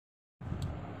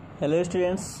Hello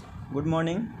students, good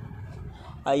morning.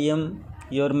 I am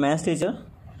your math teacher.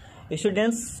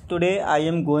 Students, today I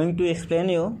am going to explain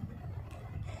you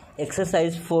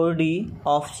exercise 4D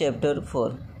of chapter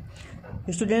 4.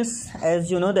 Students,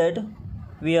 as you know that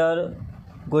we are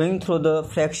going through the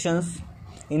fractions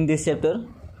in this chapter.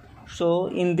 So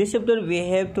in this chapter we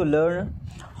have to learn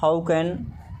how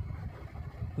can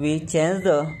we change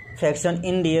the fraction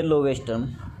in their lowest term.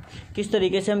 किस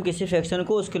तरीके से हम किसी fraction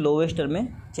को उसके lowest term में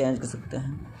change कर सकते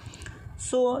हैं.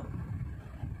 So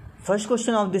first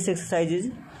question of this exercise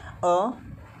is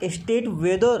state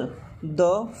whether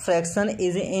the fraction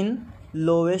is in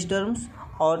lowest terms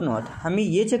और नॉट. हमें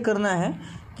ये चेक करना है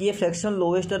कि ये फ्रैक्शन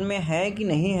लोवेस्ट टर्म में है कि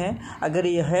नहीं है. अगर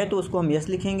ये है तो उसको हम यस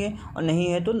लिखेंगे और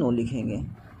नहीं है तो नो लिखेंगे.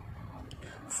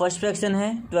 फर्स्ट फ्रैक्शन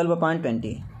है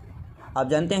 12/20. आप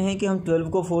जानते हैं कि हम 12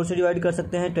 को 4 से डिवाइड कर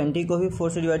सकते हैं, 20 को भी 4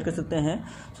 से डिवाइड कर सकते हैं.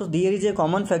 So there is a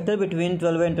common factor between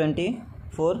 12 and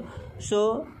 24. So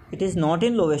it is not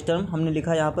in lowest term. हमने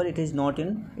लिखा यहाँ पर it is not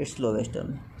in its lowest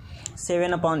term.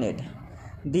 7/8.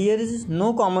 There is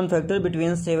no common factor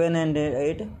between 7 and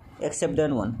 8 accept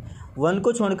then 1. 1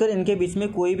 को छोड़कर इनके बीच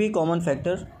में कोई भी कॉमन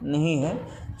फैक्टर नहीं है.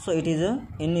 So it is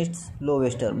in its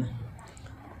lowest term.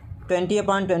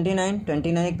 20/29.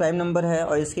 29 एक प्राइम नंबर है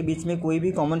और इसके बीच में कोई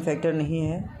भी कॉमन फैक्टर नहीं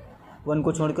है 1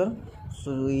 को छोड़कर.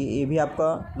 सो ये भी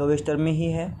आपका लोवेस्ट टर्म में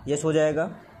ही है, यस हो जाएगा.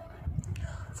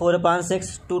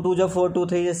 4/6. 2 2 4, 2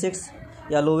 3 6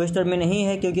 या लोवेस्ट टर्म में नहीं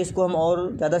है क्योंकि इसको हम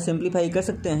और ज़्यादा सिंप्लीफाई कर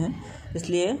सकते हैं,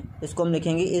 इसलिए इसको हम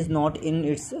लिखेंगे is not in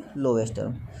its lowest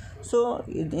term. So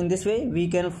in this way we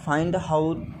can find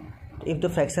how if the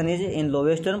fraction is in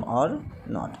lowest term और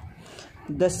not.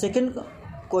 The second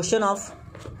question of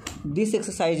this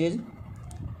exercise is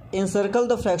encircle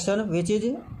the fraction which is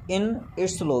in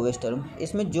its lowest term.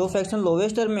 इसमें जो fraction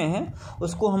lowest term में है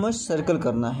उसको हमें circle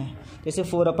करना है. जैसे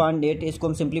 4/8 इसको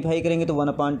हम सिंप्लीफाई करेंगे तो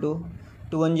 1/2.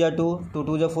 2 1 2, 2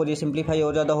 2 4 ये सिंप्लीफाई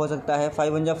और ज़्यादा हो सकता है.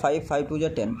 5 1 5, 5 2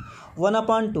 10.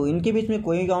 1/2 इनके बीच में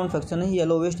कोई कॉमन फ्रैक्शन नहीं या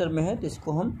लोवेस्ट टर्म में है तो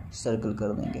इसको हम सर्कल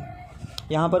कर देंगे.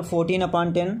 यहाँ पर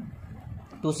 14/10.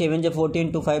 2 7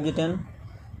 14, 2 5 10.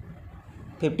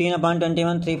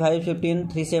 15/21. 3 5 15,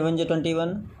 3 7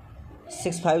 21,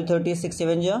 6 5 30, 6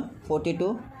 7 42.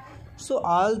 So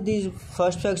all these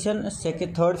first fraction,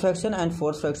 second, third fraction and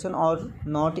fourth fraction are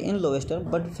not in lowest term,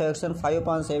 but fraction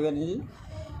 5/7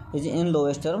 is in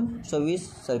lowest term, so we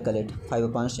circle it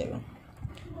 5/7.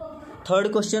 Third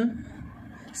question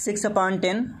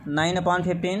 6/10,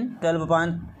 9/15,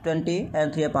 12/20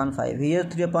 and 3/5. Here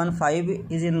 3/5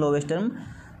 is in lowest term,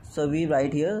 so we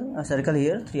write here circle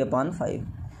here 3/5.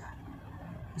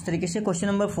 इस तरीके से question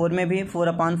number 4 में भी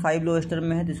 4/5 lowest term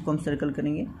में है तो इसको हम सर्कल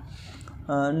करेंगे.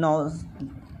 Now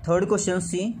third question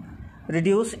C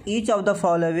reduce each of the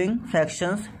following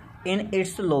fractions in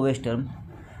its lowest term.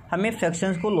 हमें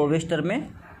फ्रैक्शंस को लोवेस्ट टर्म में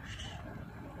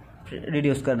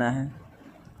रिड्यूस करना है.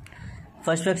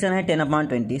 फर्स्ट फ्रैक्शन है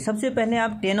 10/20. सबसे पहले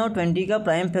आप 10 और 20 का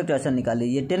प्राइम फैक्टराइजेशन निकाल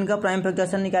लीजिए. 10 का प्राइम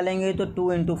फैक्टराइजेशन निकालेंगे तो 2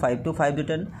 × 5, 2 5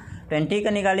 10. 20 का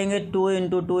निकालेंगे 2 ×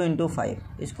 2 × 5.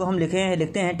 इसको हम लिखते हैं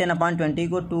 10/20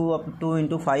 को 2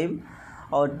 × 5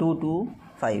 और 2 2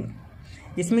 5.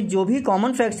 इसमें जो भी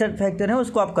कॉमन फैक्टर है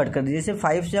उसको आप कट कर दीजिए. जैसे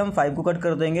 5 से हम 5 को कट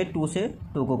कर देंगे, 2 से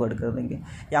 2 को कट कर देंगे.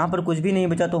 यहाँ पर कुछ भी नहीं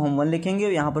बचा तो हम 1 लिखेंगे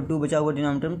और यहाँ पर 2 बचा हुआ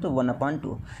डिनोमिनेटर में तो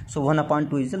 1/2. सो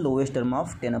 1/2 is the lowest term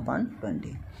of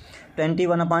 10/20.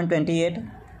 21/28.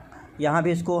 यहाँ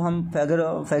भी इसको हम अगर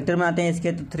फैक्टर में आते हैं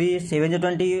इसके तो 3 7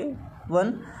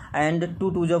 21 एंड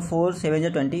 2 2 4, 7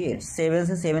 28. 7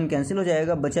 से 7 कैंसिल हो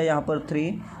जाएगा, बचा यहाँ पर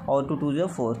 3 और 2 2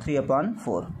 4,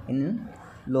 3/4 in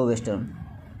lowest term.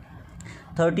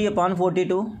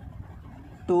 30/42.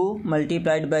 2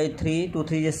 multiplied by 3, 2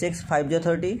 3 6, 5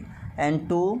 30 and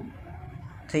 2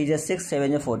 3 6,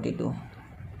 7 42.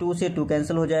 2 से 2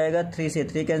 कैंसिल हो जाएगा, 3 से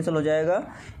 3 कैंसिल हो जाएगा.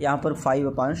 यहाँ पर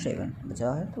 5/7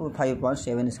 बचा है तो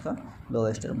 5/7 इसका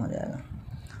लोवेस्ट टर्म हो जाएगा.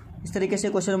 इस तरीके से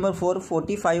क्वेश्चन नंबर 4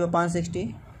 45/60.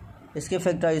 इसके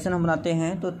फैक्टराइजेशन हम बनाते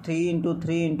हैं तो 3 ×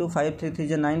 3 × 5, 3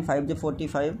 3 9, 5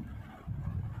 45,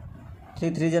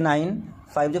 3 3 9,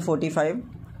 5 45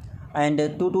 एंड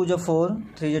 2 2 4,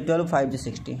 3 12, 5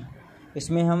 60.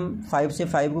 इसमें हम 5 से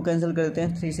 5 को कैंसिल कर देते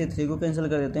हैं, 3 से 3 को कैंसिल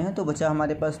कर देते हैं तो बचा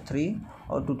हमारे पास 3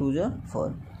 और 2 2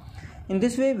 4. In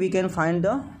this way we can find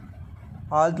the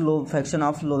all low fraction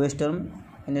of lowest term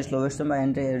in its lowest term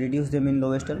and reduce them in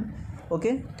lowest term.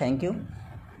 Okay, thank you.